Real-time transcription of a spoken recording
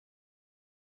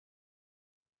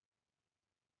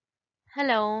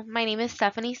Hello, my name is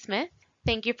Stephanie Smith.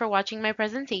 Thank you for watching my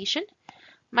presentation.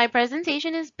 My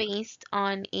presentation is based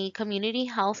on a community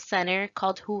health center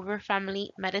called Hoover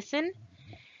Family Medicine.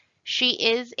 She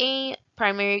is a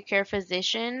primary care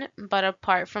physician, but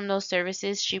apart from those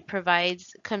services, she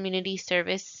provides community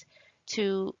service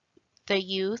to the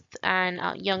youth and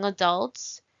young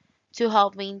adults to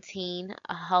help maintain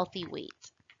a healthy weight.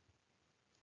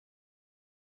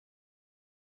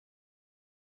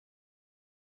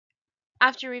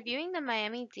 After reviewing the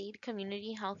Miami-Dade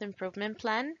Community Health Improvement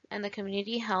Plan and the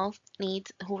community health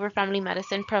needs Hoover Family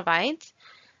Medicine provides,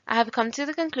 I have come to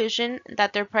the conclusion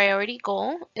that their priority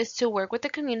goal is to work with the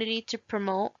community to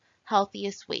promote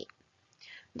healthiest weight.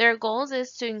 Their goals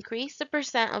is to increase the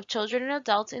percent of children and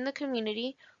adults in the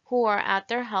community who are at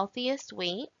their healthiest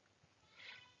weight,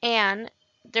 and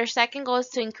their second goal is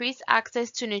to increase access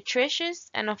to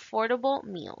nutritious and affordable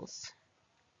meals.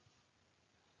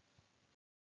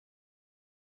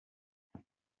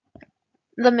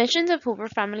 The missions of Hoover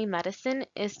Family Medicine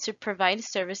is to provide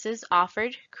services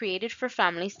offered created for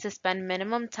families to spend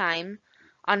minimum time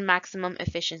on maximum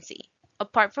efficiency.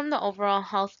 Apart from the overall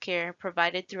health care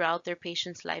provided throughout their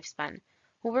patient's lifespan,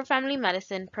 Hoover Family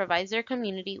Medicine provides their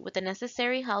community with the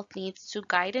necessary health needs to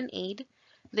guide and aid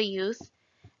the youth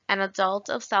and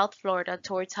adults of South Florida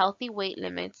towards healthy weight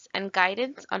limits and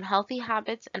guidance on healthy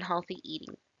habits and healthy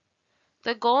eating.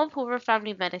 The goal of Hoover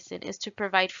Family Medicine is to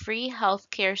provide free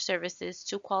health care services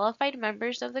to qualified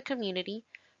members of the community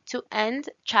to end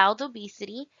child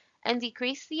obesity and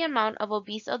decrease the amount of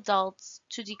obese adults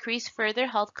to decrease further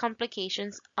health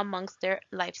complications amongst their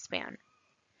lifespan.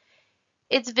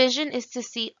 Its vision is to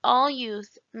see all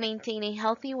youth maintain a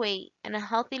healthy weight and a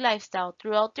healthy lifestyle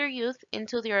throughout their youth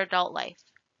into their adult life.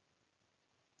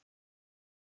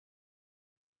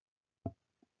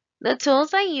 The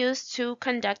tools I used to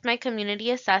conduct my community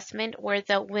assessment were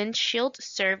the windshield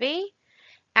survey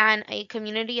and a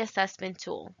community assessment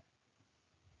tool.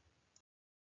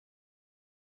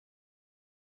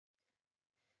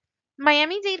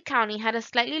 Miami-Dade County had a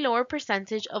slightly lower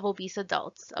percentage of obese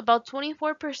adults, about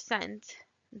 24%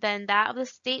 than that of the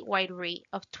statewide rate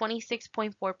of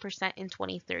 26.4% in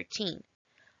 2013,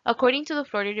 according to the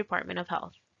Florida Department of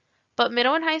Health. But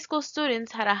middle and high school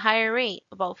students had a higher rate,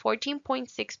 about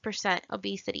 14.6%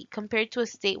 obesity, compared to a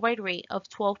statewide rate of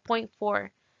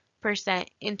 12.4%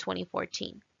 in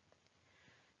 2014.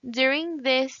 During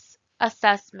this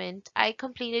assessment, I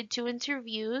completed two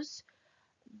interviews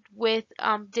with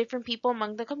different people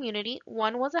among the community.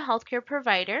 One was a healthcare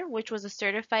provider, which was a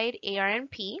certified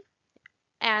ARNP,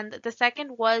 and the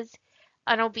second was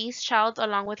an obese child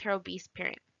along with her obese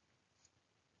parent.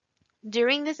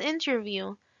 During this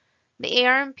interview, the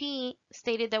ARNP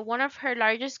stated that one of her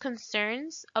largest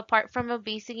concerns, apart from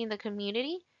obesity in the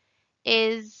community,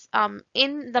 is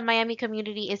in the Miami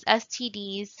community is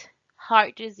STDs,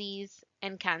 heart disease,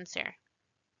 and cancer.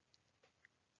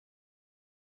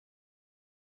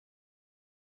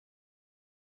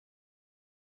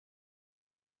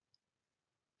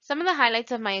 Some of the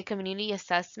highlights of my community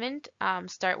assessment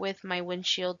start with my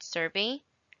windshield survey.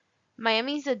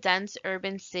 Miami is a dense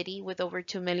urban city with over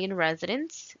 2 million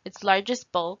residents. Its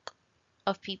largest bulk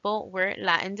of people were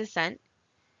Latin descent.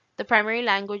 The primary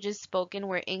languages spoken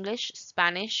were English,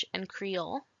 Spanish, and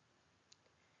Creole.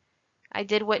 I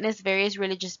did witness various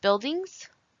religious buildings,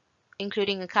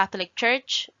 including a Catholic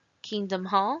church, Kingdom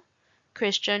Hall,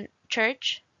 Christian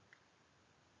church,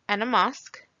 and a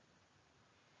mosque.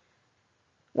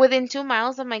 Within 2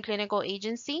 miles of my clinical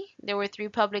agency, there were 3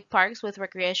 public parks with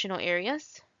recreational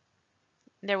areas.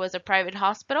 There was a private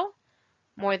hospital,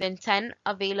 more than 10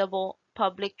 available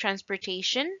public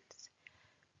transportation,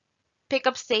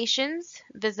 pickup stations,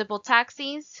 visible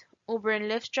taxis, Uber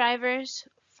and Lyft drivers,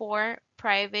 4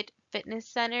 private fitness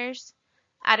centers,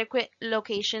 adequate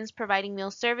locations providing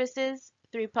meal services,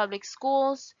 3 public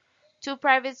schools, 2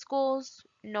 private schools,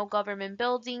 no government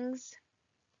buildings.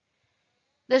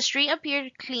 The street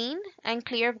appeared clean and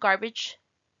clear of garbage.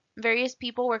 Various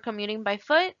people were commuting by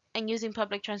foot and using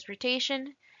public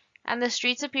transportation, and the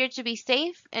streets appeared to be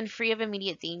safe and free of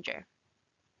immediate danger.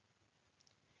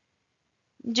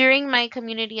 During my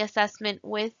community assessment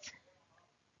with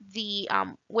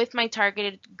my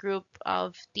targeted group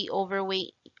of the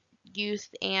overweight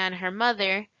youth and her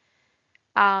mother,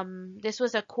 this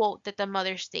was a quote that the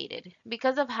mother stated: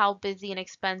 "Because of how busy and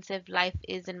expensive life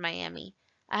is in Miami,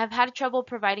 I have had trouble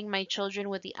providing my children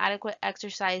with the adequate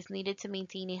exercise needed to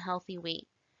maintain a healthy weight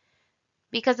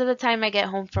because of the time I get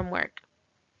home from work.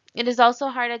 It is also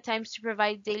hard at times to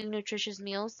provide daily nutritious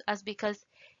meals as because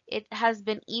it has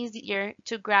been easier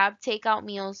to grab takeout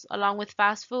meals along with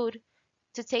fast food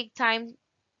to take time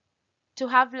to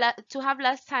have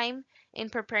less time in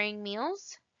preparing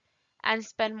meals and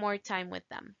spend more time with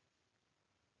them.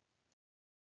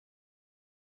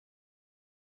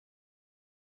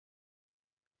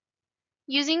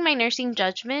 Using my nursing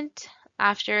judgment,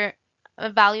 after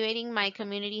evaluating my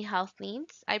community health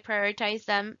needs, I prioritize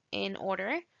them in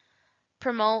order: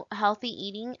 promote healthy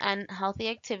eating and healthy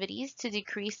activities to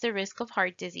decrease the risk of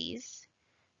heart disease.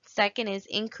 Second is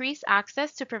increase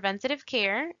access to preventative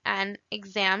care and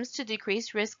exams to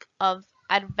decrease risk of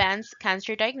advanced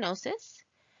cancer diagnosis.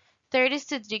 Third is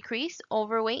to decrease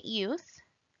overweight youth.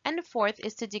 And fourth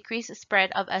is to decrease the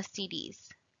spread of STDs.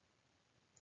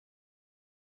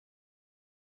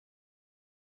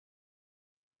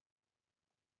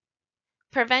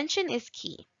 Prevention is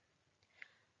key.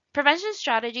 Prevention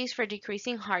strategies for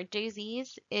decreasing heart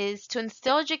disease is to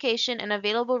instill education and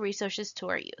available resources to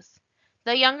our youth.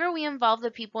 The younger we involve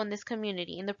the people in this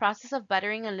community in the process of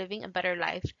bettering and living a better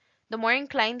life, the more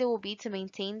inclined they will be to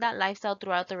maintain that lifestyle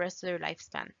throughout the rest of their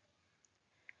lifespan.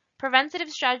 Preventative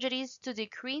strategies to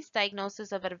decrease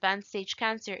diagnosis of advanced stage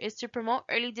cancer is to promote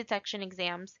early detection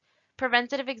exams,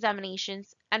 preventative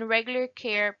examinations, and regular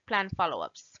care plan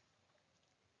follow-ups.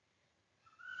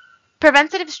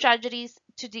 Preventative strategies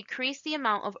to decrease the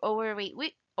amount of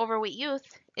overweight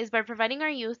youth is by providing our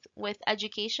youth with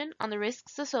education on the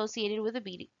risks associated with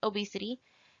obesity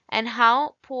and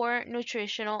how poor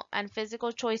nutritional and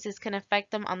physical choices can affect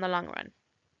them on the long run.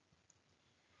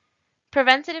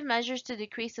 Preventative measures to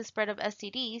decrease the spread of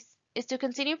STDs is to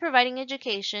continue providing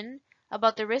education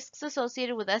about the risks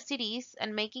associated with STDs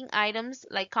and making items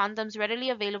like condoms readily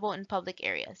available in public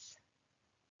areas.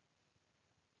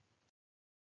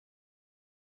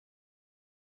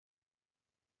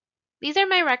 These are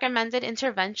my recommended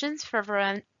interventions for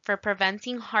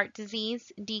preventing heart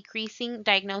disease, decreasing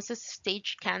diagnosis of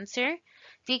stage cancer,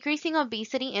 decreasing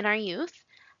obesity in our youth,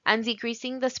 and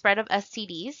decreasing the spread of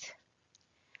STDs.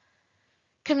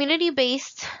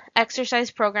 Community-based exercise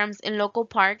programs in local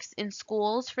parks, in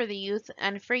schools for the youth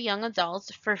and for young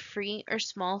adults for free or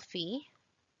small fee.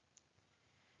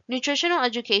 Nutritional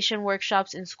education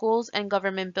workshops in schools and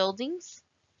government buildings.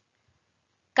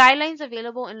 Guidelines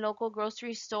available in local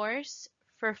grocery stores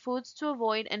for foods to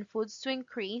avoid and foods to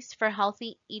increase for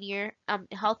healthier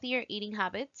eating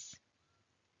habits.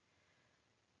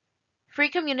 Free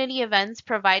community events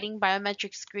providing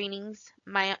biometric screenings,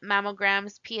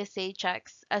 mammograms, PSA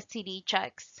checks, STD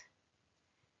checks.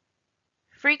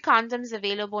 Free condoms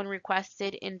available and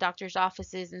requested in doctors'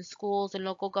 offices, in schools, and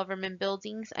local government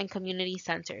buildings and community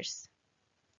centers.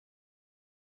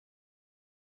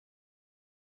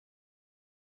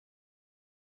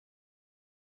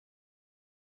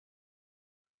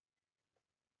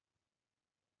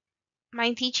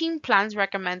 My teaching plans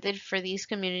recommended for these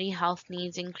community health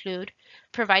needs include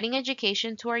providing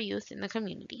education to our youth in the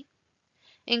community,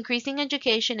 increasing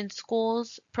education in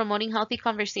schools, promoting healthy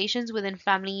conversations within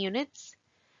family units,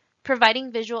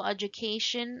 providing visual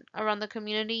education around the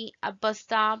community at bus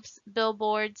stops,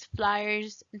 billboards,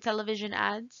 flyers, and television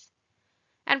ads,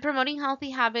 and promoting healthy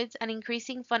habits and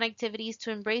increasing fun activities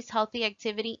to embrace healthy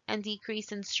activity and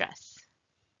decrease in stress.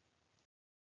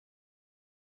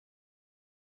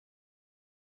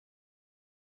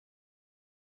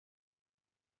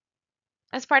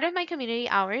 As part of my community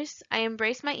hours, I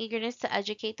embrace my eagerness to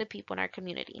educate the people in our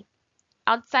community.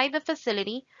 Outside the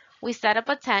facility, we set up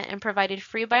a tent and provided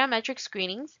free biometric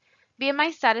screenings,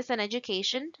 BMI status and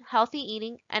education, healthy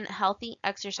eating, and healthy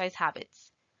exercise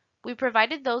habits. We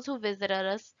provided those who visited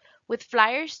us with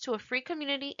flyers to a free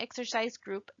community exercise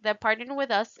group that partnered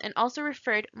with us and also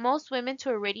referred most women to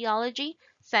a radiology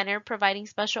center providing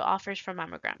special offers for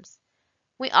mammograms.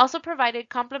 We also provided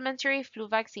complimentary flu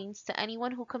vaccines to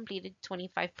anyone who completed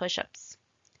 25 push-ups.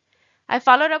 I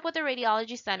followed up with the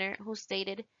radiology center who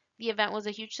stated the event was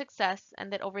a huge success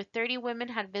and that over 30 women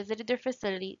had visited their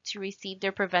facility to receive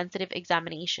their preventative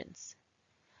examinations.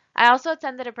 I also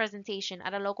attended a presentation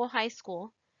at a local high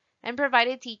school and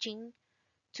provided teaching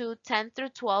to 10 through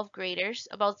 12 graders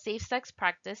about safe sex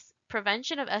practice,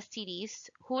 prevention of STDs,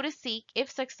 who to seek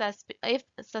if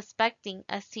suspecting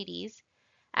STDs,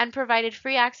 and provided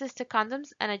free access to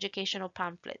condoms and educational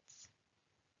pamphlets.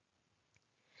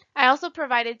 I also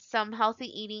provided some healthy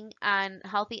eating and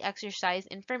healthy exercise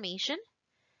information.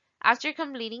 After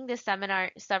completing the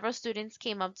seminar, several students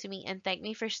came up to me and thanked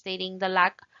me for stating the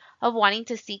lack of wanting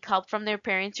to seek help from their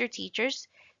parents or teachers.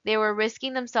 They were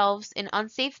risking themselves in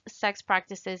unsafe sex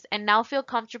practices and now feel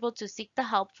comfortable to seek the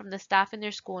help from the staff in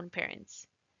their school and parents.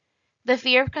 The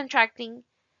fear of contracting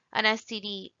an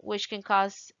STD, which can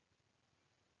cause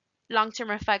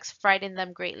long-term effects, frightened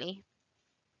them greatly.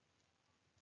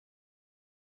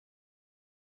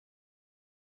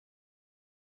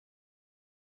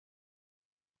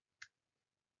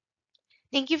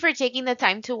 Thank you for taking the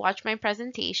time to watch my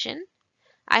presentation.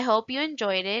 I hope you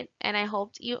enjoyed it, and I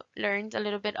hope you learned a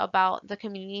little bit about the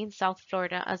community in South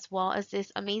Florida as well as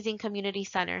this amazing community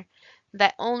center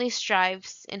that only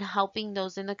strives in helping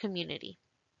those in the community.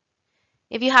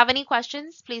 If you have any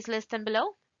questions, please list them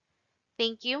below.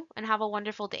 Thank you and have a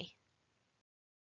wonderful day.